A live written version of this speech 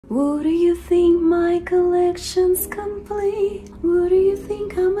Would you think my collection's complete? Would you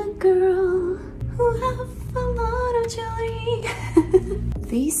think I'm a girl who have a lot of jewelry?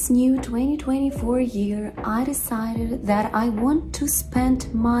 This new 2024 year, I decided that I want to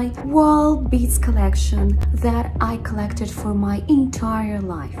spend my wall beads collection that I collected for my entire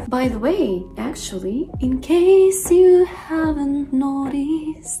life. By the way, actually, in case you haven't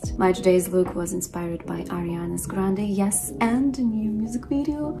noticed, my today's look was inspired by Ariana Grande, yes, and a new music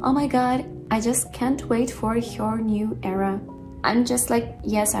video. Oh my god, I just can't wait for her new era. I'm just like,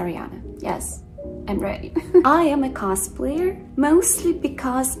 yes, Ariana, yes. I'm ready. I am a cosplayer, mostly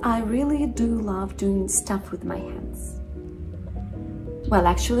because I really do love doing stuff with my hands. Well,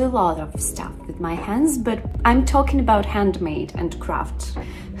 actually a lot of stuff with my hands, but I'm talking about handmade and craft.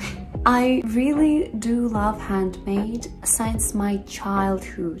 I really do love handmade since my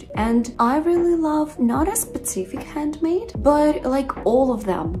childhood, and I really love not a specific handmade, but like all of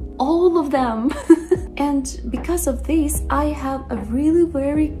them. And because of this, I have a really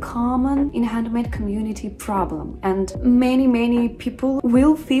very common in handmade community problem, and many people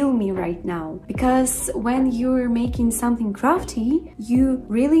will feel me right now, because when you're making something crafty, you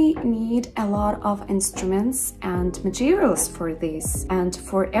really need a lot of instruments and materials for this, and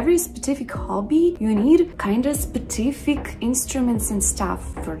for every specific hobby you need kind of specific instruments and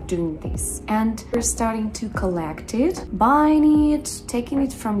stuff for doing this. And you're starting to collect it, buying it, taking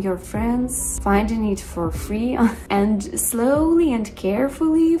it from your friends, finding it for free, and slowly and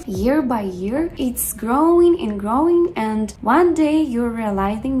carefully, year by year, it's growing and growing, and one day you're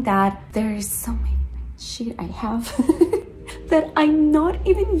realizing that there is so many shit I have that I'm not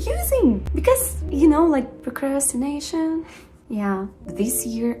even using because, you know, like procrastination. Yeah, this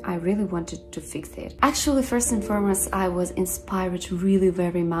year I really wanted to fix it. Actually, first and foremost, I was inspired really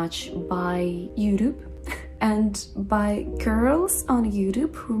very much by YouTube and by girls on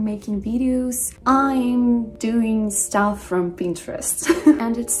YouTube who are making videos. I'm doing stuff from Pinterest.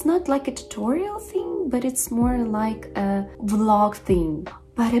 And it's not like a tutorial thing, but it's more like a vlog thing,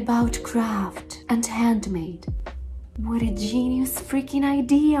 but about craft and handmade. What a genius freaking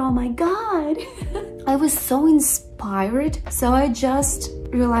idea, oh my god! I was so inspired, so I just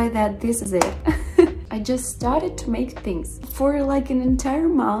realized that this is it. I just started to make things. For like an entire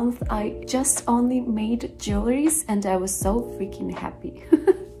month, I just only made jewelries and I was so freaking happy.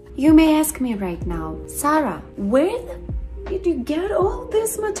 You may ask me right now, Sarah, where did you get all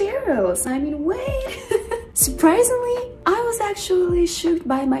these materials? I mean, wait! Surprisingly, I was actually shocked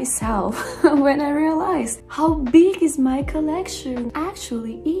by myself when I realized how big is my collection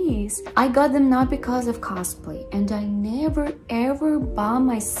actually is. I got them not because of cosplay, and I never ever bought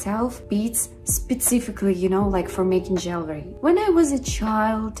myself beads specifically, you know, like for making jewelry. When I was a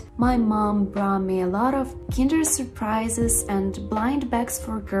child, my mom brought me a lot of Kinder surprises and blind bags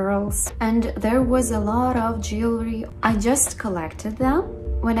for girls, and there was a lot of jewelry. I just collected them.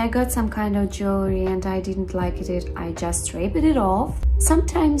 When I got some kind of jewelry and I didn't like it, I just ripped it off.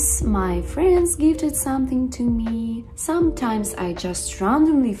 Sometimes my friends gifted something to me. Sometimes I just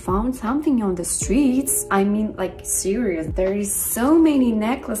randomly found something on the streets. I mean, like, serious. There is so many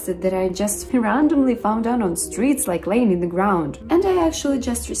necklaces that I just randomly found out on streets, like laying in the ground. And I actually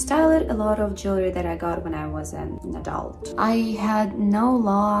just restyled a lot of jewelry that I got when I was an adult. I had no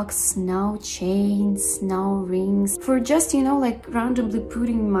locks, no chains, no rings. For just, you know, like randomly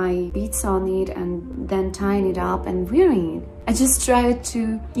putting my beads on it and then tying it up and wearing it. I just tried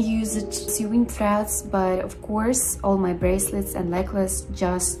to use it sewing threads, but of course all my bracelets and necklace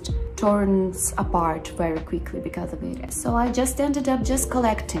just torn apart very quickly because of it. So I just ended up just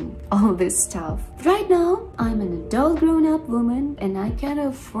collecting all this stuff. Right now I'm an adult grown-up woman and I can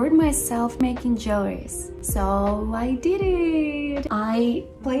afford myself making jewelries. So I did it! I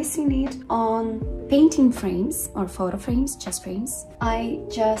placing it on painting frames or photo frames, just frames. I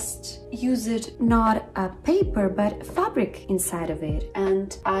just use it not a paper but fabric inside of it,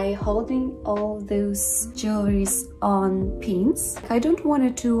 and I holding all those jewelries on pins. I don't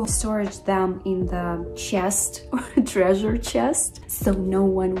want to store them in the chest or treasure chest so no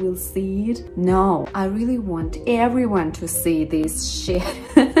one will see it. No, I really want everyone to see this shit.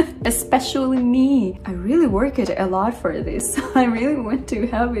 Especially me. I really worked a lot for this. I really want to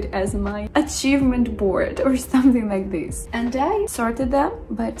have it as my achievement board or something like this. And I sorted them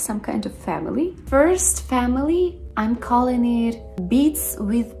by some kind of family. First family, I'm calling it Beads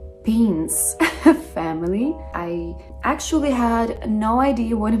with Pins family. I actually had no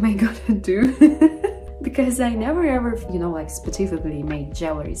idea what am I gonna do. Because I never ever, you know, like specifically made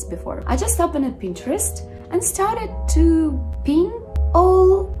jewelries before. I just opened Pinterest and started to pin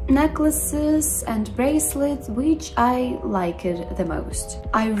all necklaces and bracelets, which I like it the most.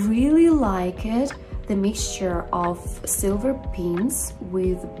 I really like it, the mixture of silver pins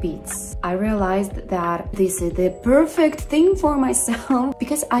with beads. I realized that this is the perfect thing for myself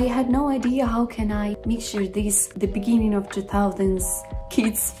because I had no idea how can I mixture this, the beginning of 2000s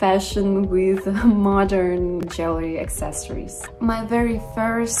kids fashion with modern jewelry accessories. My very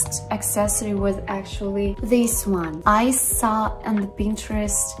first accessory was actually this one. I saw on the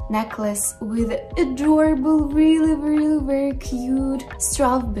Pinterest necklace with adorable, really very cute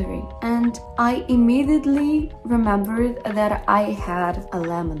strawberry, and I immediately remembered that I had a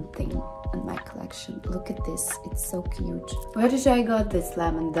lemon thing in my collection. Look at this, it's so cute. Where did I got this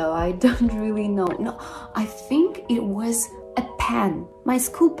lemon though? I don't really know. No, I think it was a pen, my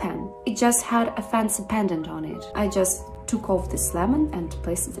school pen. It just had a fancy pendant on it. I just took off this lemon and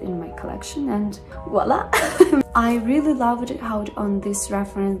placed it in my collection, and voila! I really loved how on this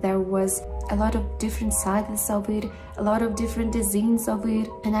reference there was a lot of different sizes of it, a lot of different designs of it,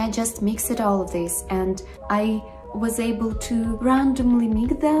 and I just mixed all of this, and I was able to randomly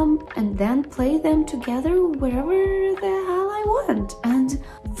mix them and then play them together wherever the hell I want. And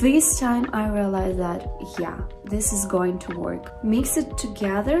this time I realized that, yeah, this is going to work. Mix it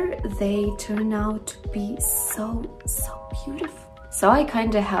together, they turn out to be so beautiful. So I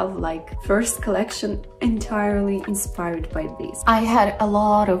kind of have like first collection entirely inspired by this. I had a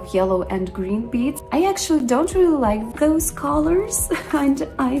lot of yellow and green beads. I actually don't really like those colors and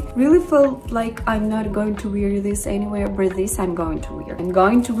I really felt like I'm not going to wear this anywhere, but this I'm going to wear. I'm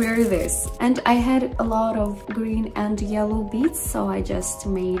going to wear this. And I had a lot of green and yellow beads, so I just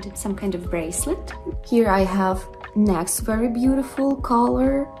made some kind of bracelet. Here I have next very beautiful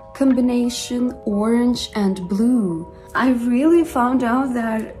color combination, orange and blue. I really found out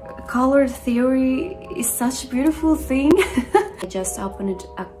that color theory is such a beautiful thing. I just opened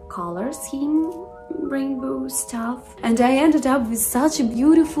a color scheme, rainbow stuff, and I ended up with such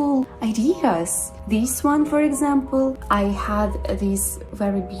beautiful ideas. This one, for example, I had this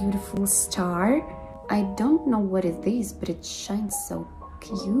very beautiful star. I don't know what it is, but it shines so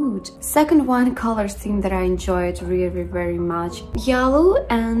cute. Second one, color scheme that I enjoyed really very much, yellow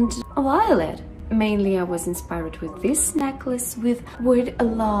and violet. Mainly I was inspired with this necklace with word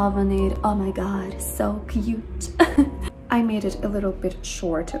love on it. Oh my god, so cute. I made it a little bit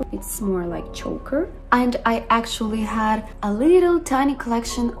shorter. It's more like choker. And I actually had a little tiny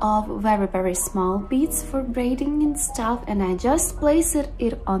collection of very small beads for braiding and stuff, and I just placed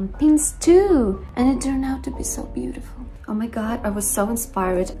it on pins too, and it turned out to be so beautiful. Oh my god, I was so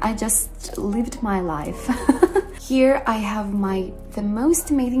inspired. I just lived my life. Here I have the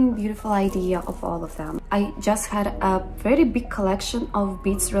most amazing beautiful idea of all of them. I just had a very big collection of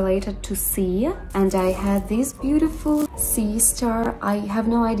beads related to sea, and I had this beautiful sea star. I have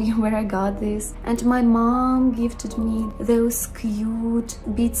no idea where I got this, and my mom gifted me those cute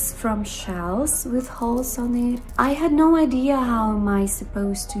beads from shells with holes on it. I had no idea how am I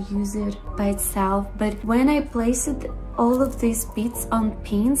supposed to use it by itself, but when I placed all of these beads on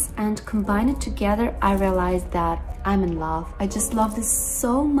pins and combine it together, I realized that I'm in love. I just love this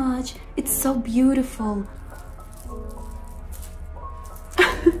so much. It's so beautiful.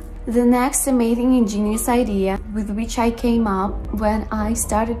 The next amazing ingenious idea with which I came up when I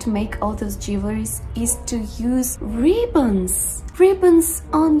started to make all those jewelries is to use ribbons. Ribbons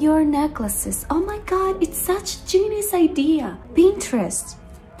on your necklaces. Oh my god, it's such a genius idea. Pinterest.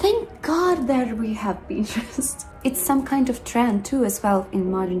 Thank God that we have Pinterest. It's some kind of trend too as well in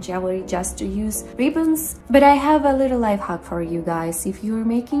modern jewelry, just to use ribbons. But I have a little life hack for you guys. If you're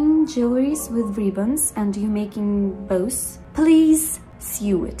making jewelries with ribbons and you're making bows, please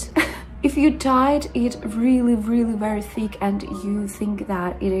sew it. If you tied it really very thick and you think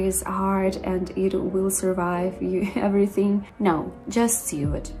that it is hard and it will survive everything, no, just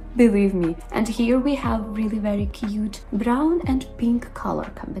sew it. Believe me. And here we have really very cute brown and pink color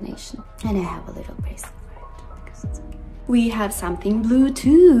combination. And I have a little bracelet for it because it's okay. We have something blue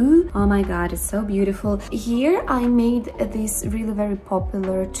too. Oh my god, it's so beautiful. Here I made this really very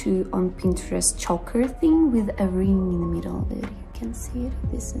popular too on Pinterest choker thing with a ring in the middle of it. You can see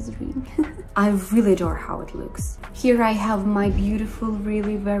it, this is ring. I really adore how it looks. Here I have my beautiful,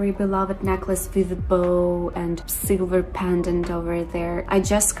 really very beloved necklace with a bow and silver pendant over there. I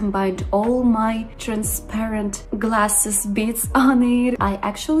just combined all my transparent glasses beads on it. I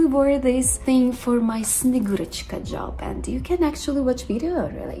actually wore this thing for my Snegurочка job, and you can actually watch video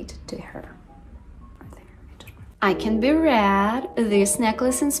related to her. I can be red. This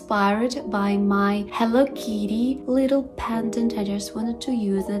necklace inspired by my Hello Kitty little pendant. I just wanted to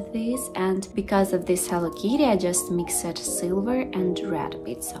use this, and because of this Hello Kitty I just mixed silver and red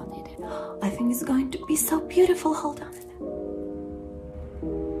beads on it. I think it's going to be so beautiful. Hold on.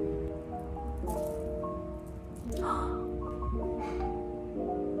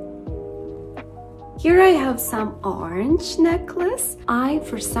 Here I have some orange necklace. I,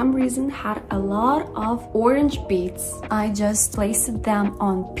 for some reason, had a lot of orange beads. I just placed them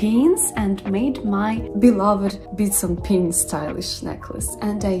on pins and made my beloved beads on pins stylish necklace.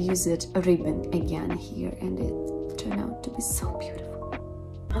 And I used a ribbon again here, and it turned out to be so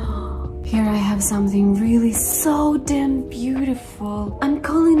beautiful. Here I have something really so damn beautiful. I'm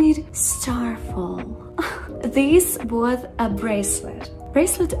calling it Starfall. This was a bracelet.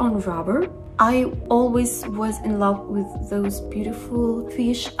 Bracelet on rubber. I always was in love with those beautiful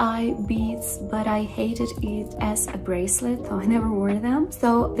fish eye beads, but I hated it as a bracelet, so I never wore them.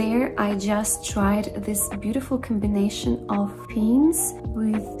 So there I just tried this beautiful combination of pins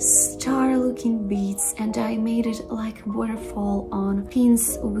with star-looking beads, and I made it like a waterfall on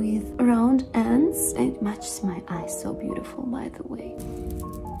pins with round ends. It matches my eyes so beautiful, by the way.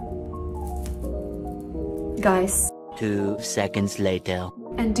 Guys. 2 seconds later.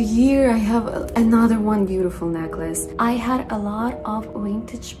 And here I have another one beautiful necklace. I had a lot of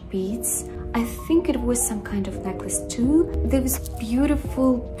vintage beads. I think it was some kind of necklace too. There was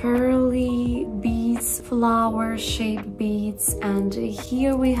beautiful pearly beads, flower-shaped beads, and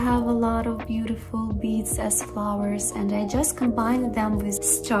here we have a lot of beautiful beads as flowers, and I just combined them with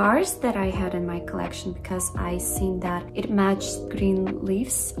stars that I had in my collection because I seen that it matched green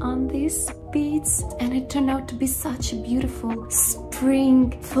leaves on these beads, and it turned out to be such a beautiful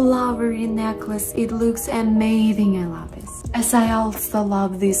spring flowery necklace. It looks amazing. I love this. As I also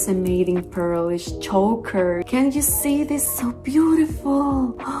love this amazing pearlish choker. Can you see this? So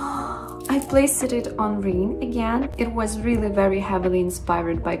beautiful. I placed it on ring again. It was really very heavily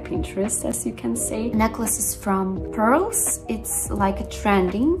inspired by Pinterest, as you can see. Necklaces from pearls. It's like a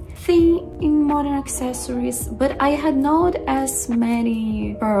trending thing in modern accessories, but I had not as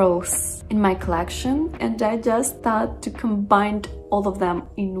many pearls in my collection, and I just thought to combine all of them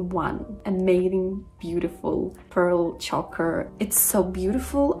in one amazing, beautiful pearl choker. It's so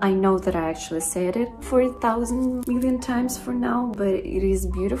beautiful. I know that I actually said it 4,000 million times for now, but it is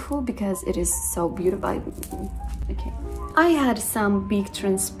beautiful because it is so beautiful. Okay. I had some big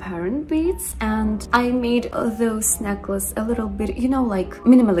transparent beads, and I made those necklaces a little bit, you know, like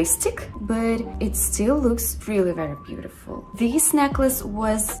minimalistic, but it still looks really very beautiful. This necklace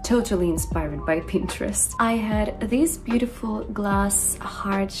was totally inspired by Pinterest. I had this beautiful glass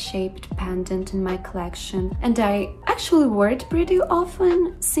heart-shaped pendant in my collection, and I actually wore it pretty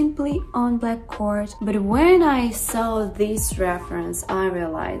often, simply on black cord. But when I saw this reference, I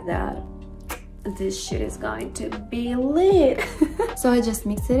realized that this shit is going to be lit. So I just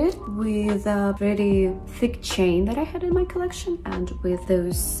mixed it with a pretty thick chain that I had in my collection, and with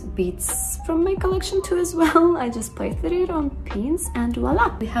those beads from my collection too as well. I just placed it on pins, and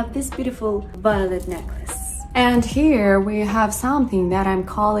voila, we have this beautiful violet necklace. And here we have something that I'm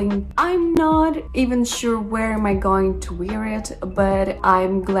calling, I'm not even sure where am I going to wear it, but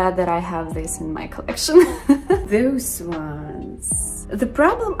I'm glad that I have this in my collection. Those ones. The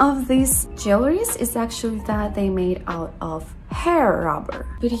problem of these jewelries is actually that they made out of hair rubber,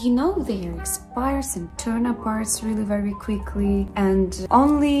 but you know, they expires and turn apart really very quickly, and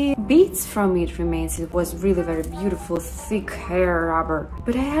only beads from it remains. It was really very beautiful thick hair rubber,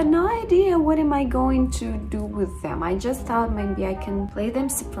 but I had no idea what am I going to do with them. I just thought maybe I can play them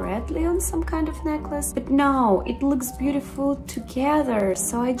separately on some kind of necklace, but no, it looks beautiful together.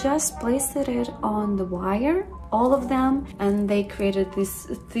 So I just placed it on the wire, all of them, and they created this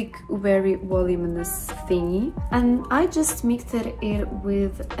thick, very voluminous thingy, and I just mixed it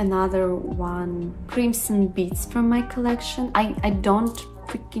with another one crimson beads from my collection. I don't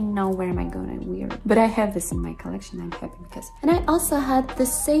freaking know where am I gonna wear it, but I have this in my collection. I'm happy because, and I also had the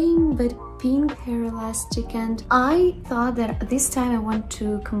same but pink hair elastic, and I thought that this time I want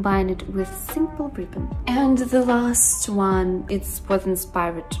to combine it with simple ribbon. And the last one, it was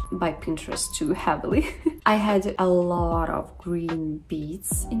inspired by Pinterest too heavily. I had a lot of green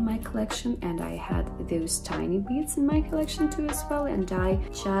beads in my collection, and I had those tiny beads in my collection too as well, and I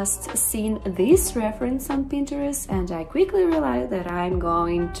just seen this reference on Pinterest, and I quickly realized that I'm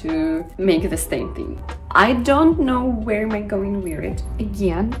going to make the same thing. I don't know where am I going to wear it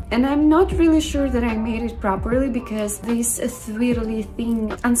again, and I'm not really sure that I made it properly because this swirly thing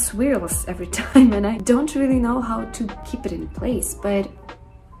unswirls every time, and I don't really know how to keep it in place, but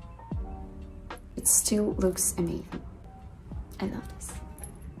it still looks amazing. I love this.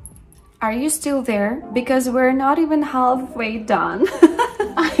 Are you still there? Because we're not even halfway done.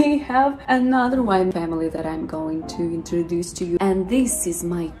 I have another wine family that I'm going to introduce to you, and this is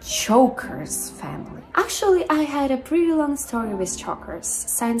my chokers family. Actually, I had a pretty long story with chokers.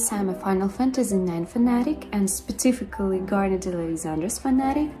 Since I'm a Final Fantasy IX fanatic, and specifically Garnet Alexander's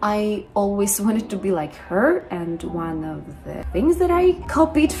fanatic, I always wanted to be like her, and one of the things that I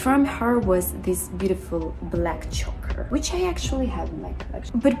copied from her was this beautiful black choker, which I actually have in my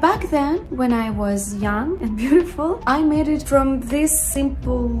collection. But back then, when I was young and beautiful, I made it from this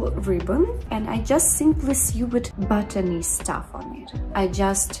simple ribbon, and I just simply sewed buttony stuff on it. I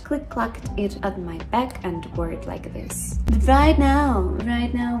just click-clacked it at my back and wore it like this. But right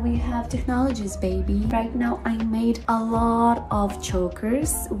now we have technologies, baby. Right now I made a lot of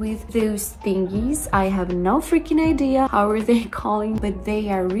chokers with those thingies. I have no freaking idea how are they calling, but they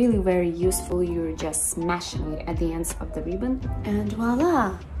are really very useful. You're just smashing it at the ends of the ribbon and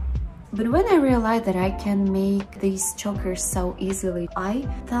voila! But when I realized that I can make these chokers so easily, I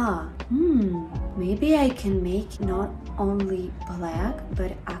thought, maybe I can make not only black,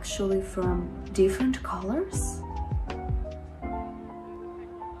 but actually from different colors.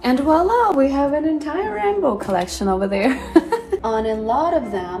 And voila, we have an entire rainbow collection over there. On a lot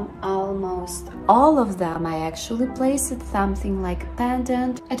of them, almost all of them, I actually placed something like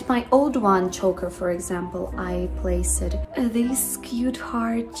pendant. At my old one choker, for example, I placed this cute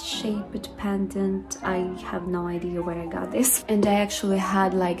heart-shaped pendant. I have no idea where I got this. And I actually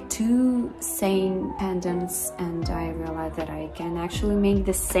had like two same pendants, and I realized that I can actually make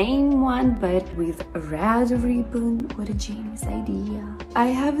the same one, but with a red ribbon. What a genius idea. I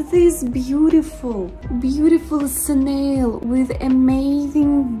have this beautiful snail with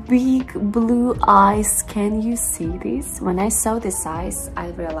amazing big blue eyes. Can you see this? When I saw this eyes, I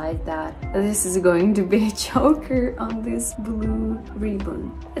realized that this is going to be a choker on this blue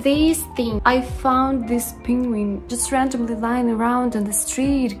ribbon. This thing, I found this penguin just randomly lying around on the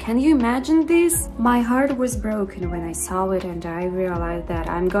street. Can you imagine this? My heart was broken when I saw it, and I realized that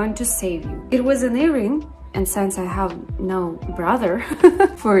I'm going to save you. It was an earring, and since I have no brother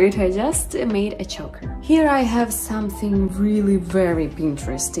for it, I just made a choker. Here I have something really very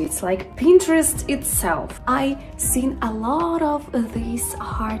Pinterest. It's like Pinterest itself. I seen a lot of these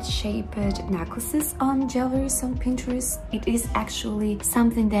heart-shaped necklaces on jewelries on Pinterest. It is actually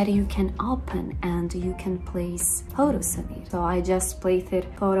something that you can open and you can place photos of it. So I just placed a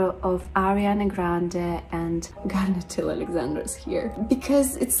photo of Ariana Grande and Garnet Alexander's here,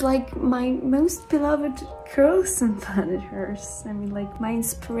 because it's like my most beloved girls and planners. I mean, like my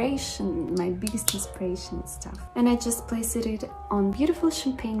inspiration, my biggest inspiration stuff. And I just placed it on beautiful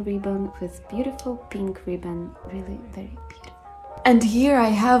champagne ribbon with beautiful pink ribbon. Really very beautiful. And here I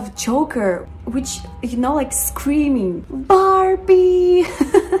have choker, which, you know, like screaming Barbie.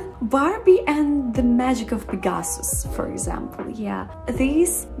 Barbie and the magic of Pegasus, for example. Yeah,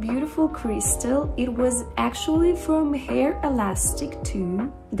 this beautiful crystal, it was actually from Hair Elastic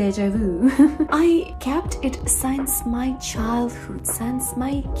to Deja Vu. I kept it since my childhood, since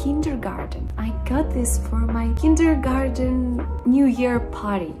my kindergarten. I got this for my kindergarten New Year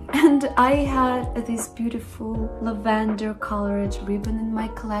party, and I had this beautiful lavender colored ribbon in my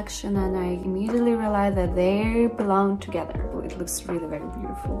collection, and I immediately realized that they belong together. It looks really very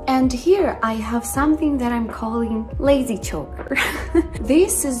beautiful. And here I have something that I'm calling lazy choker.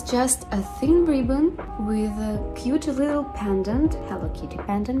 This is just a thin ribbon with a cute little pendant, Hello Kitty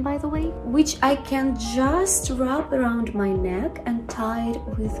pendant by the way, which I can just wrap around my neck and tie it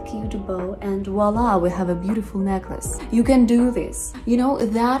with cute bow, and voila, we have a beautiful necklace. You can do this, you know,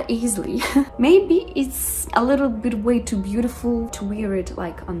 that easily. Maybe it's a little bit way too beautiful to wear it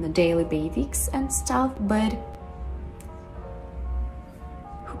like on the daily basics and stuff, but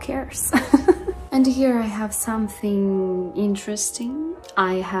who cares? And here I have something interesting.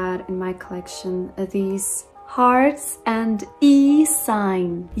 I had in my collection these hearts and E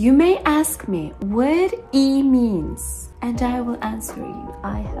sign. You may ask me what E means, and I will answer you,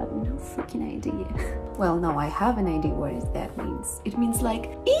 I have no freaking idea. Well, no, I have an idea what that means. It means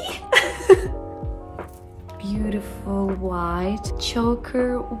like E. Beautiful white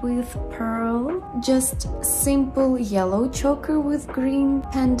choker with pearl, just simple yellow choker with green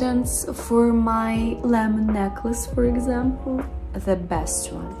pendants for my lemon necklace, for example. The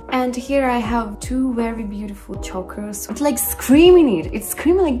best one. And here I have two very beautiful chokers. It's like screaming it. It's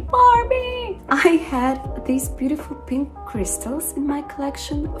screaming like Barbie. I had this beautiful pink crystals in my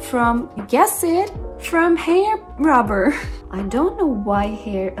collection from, you guess it, from hair rubber. I don't know why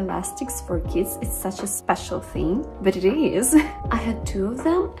hair elastics for kids is such a special thing, but it is. I had 2 of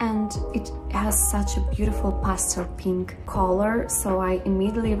them and it has such a beautiful pastel pink color, so I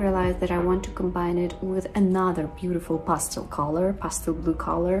immediately realized that I want to combine it with another beautiful pastel color, pastel blue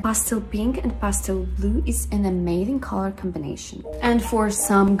color. Pastel pink and pastel blue is an amazing color combination. And for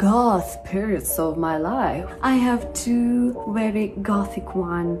some goth periods of my life, I have 2 very gothic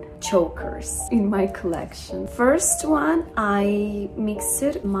chokers in my collection. First one, I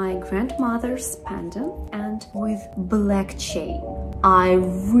mixed my grandmother's pendant and with black chain. I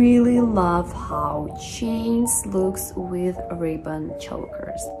really love how chains looks with ribbon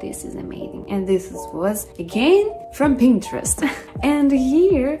chokers. This is amazing. And this was again from Pinterest. And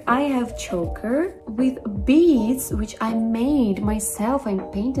here I have choker with beads which I made myself. I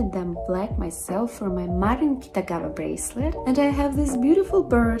painted them black myself for my Marin Kitagawa bracelet. And I have this beautiful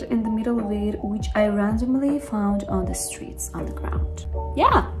bird in the middle of it which I randomly found on the streets, on the ground.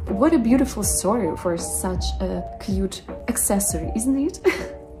 Yeah, what a beautiful story for such a cute accessory, isn't it?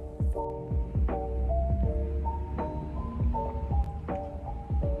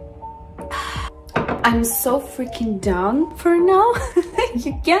 I'm so freaking done for now.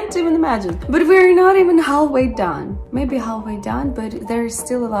 You can't even imagine. But we're not even halfway done. Maybe halfway done, but there's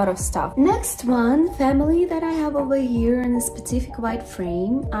still a lot of stuff. Next one, family that I have over here in a specific white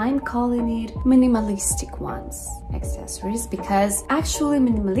frame, I'm calling it minimalistic ones. Accessories, because actually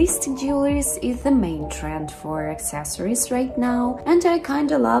minimalistic jewelries is the main trend for accessories right now, and I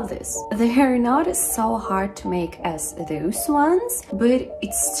kinda love this. They are not so hard to make as those ones, but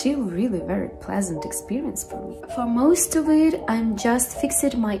it's still really very pleasant experience for me. For most of it, I'm just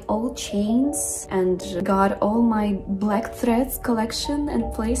fixed my old chains and got all my black threads collection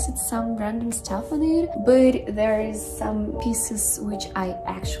and placed some random stuff on it, but there is some pieces which I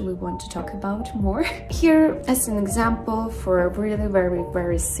actually want to talk about more. Here, as an example, for really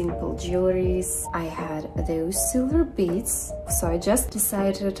very simple jewelries, I had those silver beads, so I just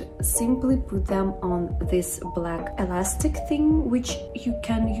decided simply put them on this black elastic thing, which you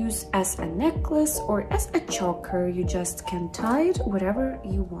can use as a necklace or as a choker. You just can tie it whatever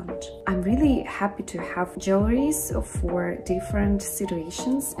you want. I'm really happy to have jewelries for different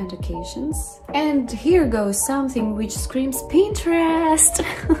situations and occasions. And here goes something which screams Pinterest.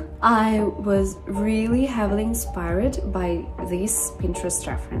 I was really heavily inspired by this Pinterest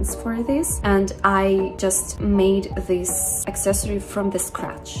reference for this, and I just made this accessory from the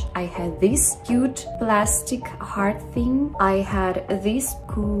scratch. I had this cute plastic heart thing, I had this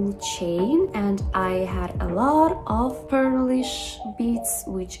cool chain, and I had a lot of pearlish beads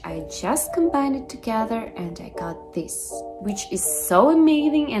which I just combined it together, and I got this, which is so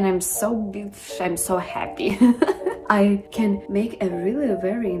amazing, and I'm so happy. I can make a really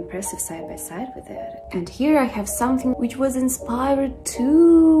very impressive side-by-side with it. And here I have something which was inspired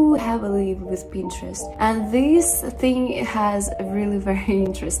too heavily with Pinterest. And this thing has a really very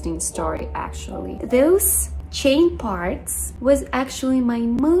interesting story actually. Those chain parts was actually my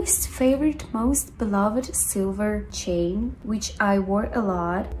most favorite, most beloved silver chain, which I wore a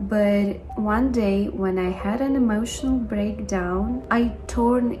lot, but one day when I had an emotional breakdown, I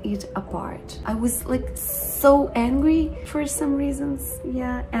torn it apart. I was like so angry for some reasons,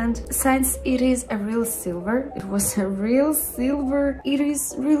 yeah, and since it is a real silver, it was a real silver, it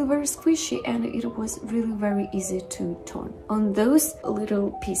is really very squishy and it was really very easy to torn on those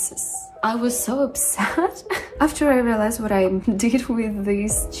little pieces. I was so upset. After I realized what I did with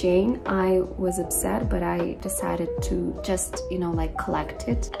this chain, I was upset, but I decided to just, you know, like collect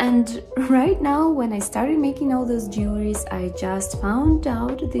it. And right now, when I started making all those jewelries, I just found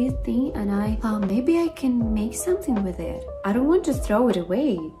out this thing and I thought maybe I can make something with it. I don't want to throw it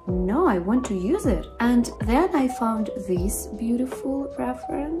away. No, I want to use it. And then I found this beautiful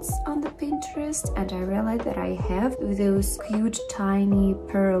reference on the Pinterest and I realized that I have those cute tiny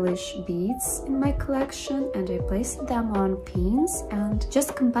pearlish beads in my collection, and I placed them on pins and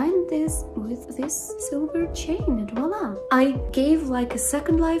just combined this with this silver chain, and voila! I gave like a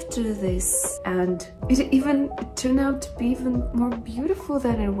second life to this, and it turned out to be even more beautiful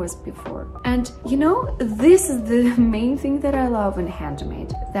than it was before. And you know, this is the main thing that I love in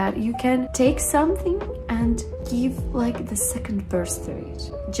handmade, that you can take something and give like the second burst to it,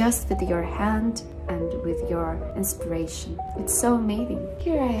 just with your hand and with your inspiration. It's so amazing.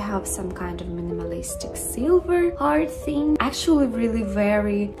 Here I have some kind of minimalistic silver heart thing. Actually really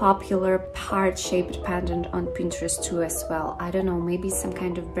very popular heart-shaped pendant on Pinterest too as well. I don't know, maybe some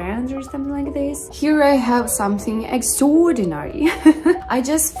kind of brand or something like this. Here I have something extraordinary. I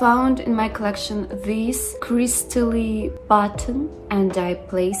just found in my collection this crystally button and I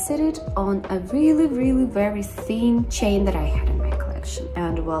placed it on a really very thin chain that I had in my collection,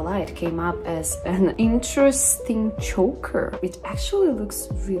 and voila, it came up as an interesting choker. It actually looks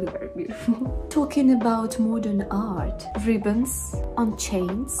really very beautiful. Talking about modern art, ribbons on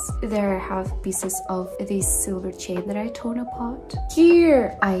chains. There I have pieces of this silver chain that I torn apart.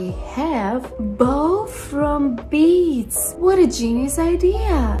 Here I have bow from beads. What a genius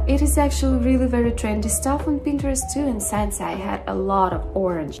idea. It is actually really very trendy stuff on Pinterest too, and since I had a lot of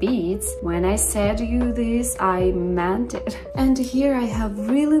orange beads, when I said you this, I meant it. And here I have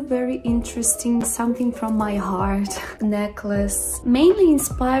really very interesting something from my heart necklace, mainly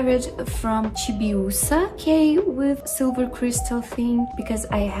inspired from Chibiusa K with silver crystal thing, because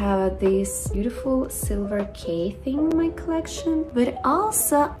I have this beautiful silver K thing in my collection, but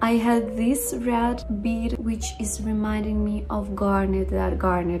also I had this red bead which is reminding me of Garnet, that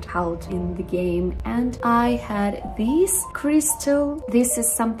Garnet held in the game, and I had this crystal. This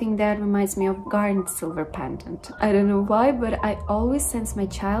is something that reminds me of Garnet silver pendant. I don't know why, but I always since my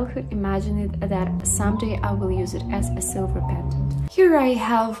childhood imagined that someday I will use it as a silver pendant. Here I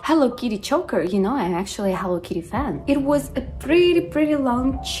have Hello Kitty choker. You know, I'm actually a Hello Kitty fan. It was a pretty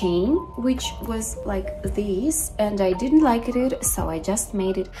long chain which was like this, and I didn't like it, so I just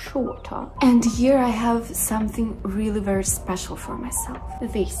made it shorter. And here I have something really very special for myself.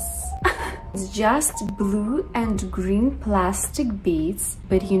 This. It's just blue and green plastic beads,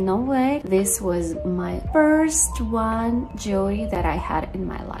 but you know what? This was my first one joy that I had in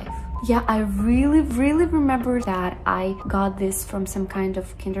my life. Yeah, I really remember that I got this from some kind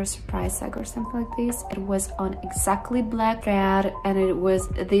of Kinder Surprise egg or something like this. It was on exactly black thread and it was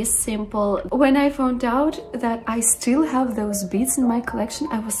this simple. When I found out that I still have those beads in my collection,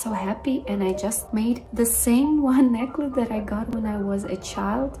 I was so happy, and I just made the same one necklace that I got when I was a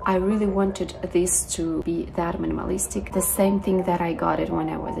child. I really wanted this to be that minimalistic, the same thing that I got it when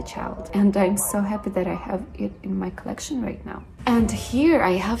I was a child. And I'm so happy that I have it in my collection right now. And here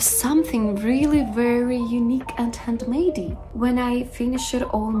I have something really very unique and handmade. When I finished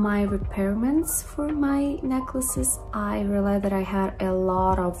all my repairments for my necklaces, I realized that I had a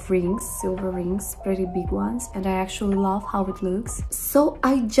lot of rings, silver rings, pretty big ones, and I actually love how it looks. So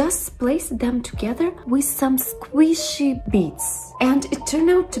I just placed them together with some squishy beads, and it turned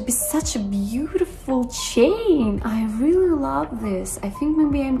out to be such a beautiful chain. I really love this. I think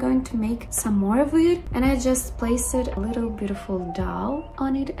maybe I'm going to make some more of it, and I just placed a little beautiful doll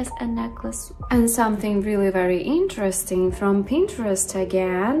on it as a necklace. And something really very interesting from Pinterest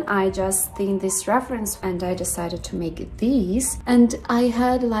again, I just think this reference and I decided to make these, and I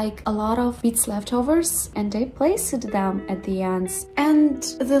had like a lot of beads leftovers and I placed them at the ends. And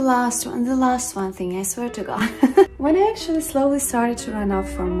the last one thing, I swear to God. When I actually slowly started to run off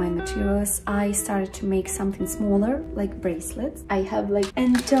from my materials, I started to make something smaller, like bracelets. I have like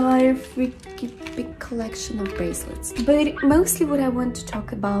entire freaky big collection of bracelets, but mostly what I want to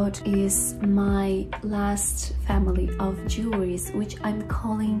talk about is my last family of jewelries, which I'm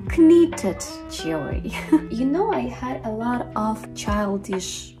calling knitted jewelry. You know, I had a lot of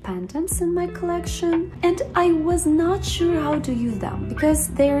childish pendants in my collection, and I was not sure how to use them because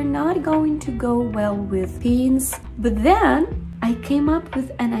they're not going to go well with pins. But then I came up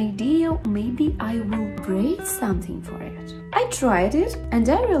with an idea, maybe I will braid something for it. I tried it and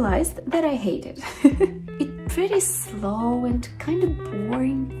I realized that I hate it. It's pretty slow and kind of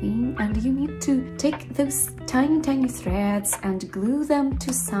boring thing, and you need to take those tiny threads and glue them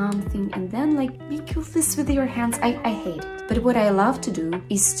to something and then like make this with your hands. I hate it. But what I love to do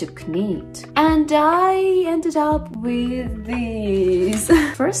is to knit, and I ended up with these.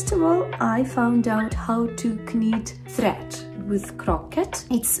 First of all, I found out how to knit thread with croquet.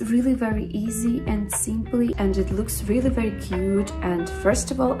 It's really very easy and simply, and it looks really very cute. And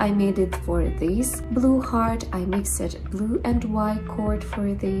first of all, I made it for this blue heart. I mixed it blue and white cord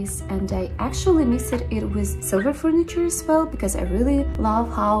for this, and I actually mixed it with silver furniture as well because I really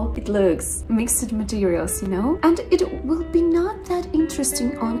love how it looks. Mixed materials, you know, and it will be not that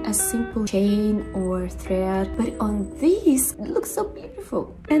interesting on a simple chain or thread, but on these it looks so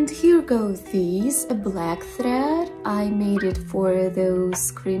beautiful. And here goes these, a black thread I made it for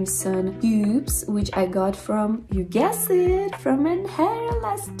those crimson cubes, which I got from, you guess it, from an hair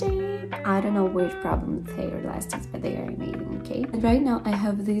elastic. I don't know which problem with hair elastics, but they are amazing, okay? And right now I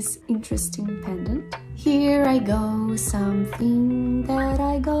have this interesting pendant. Here I go, something that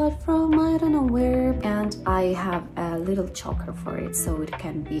I got from I don't know where, and I have a little choker for it so it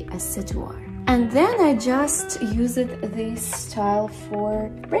can be a situar. And then I just used this style for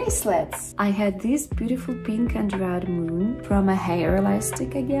bracelets. I had this beautiful pink and red moon from a hair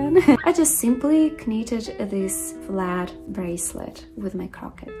elastic again. I just simply knitted this flat bracelet with my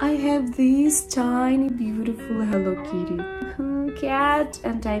crocket. I have this tiny beautiful Hello Kitty cat,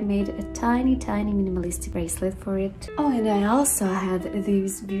 and I made a tiny minimalistic bracelet for it. Oh, and I also had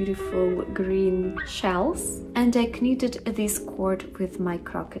these beautiful green shells, and I knitted this cord with my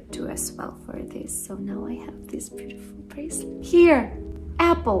crocket too as well for this. So now I have this beautiful bracelet. Here,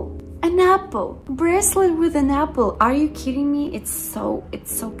 apple, an apple, bracelet with an apple. Are you kidding me? It's so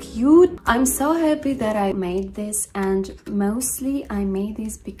cute. I'm so happy that I made this, and mostly I made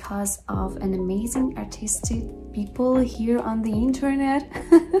this because of an amazing artistic people here on the internet.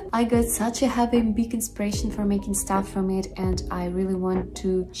 I got such a happy and big inspiration for making stuff from it, and I really want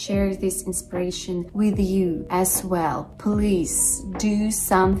to share this inspiration with you as well. Please do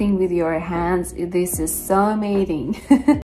something with your hands. This is so amazing.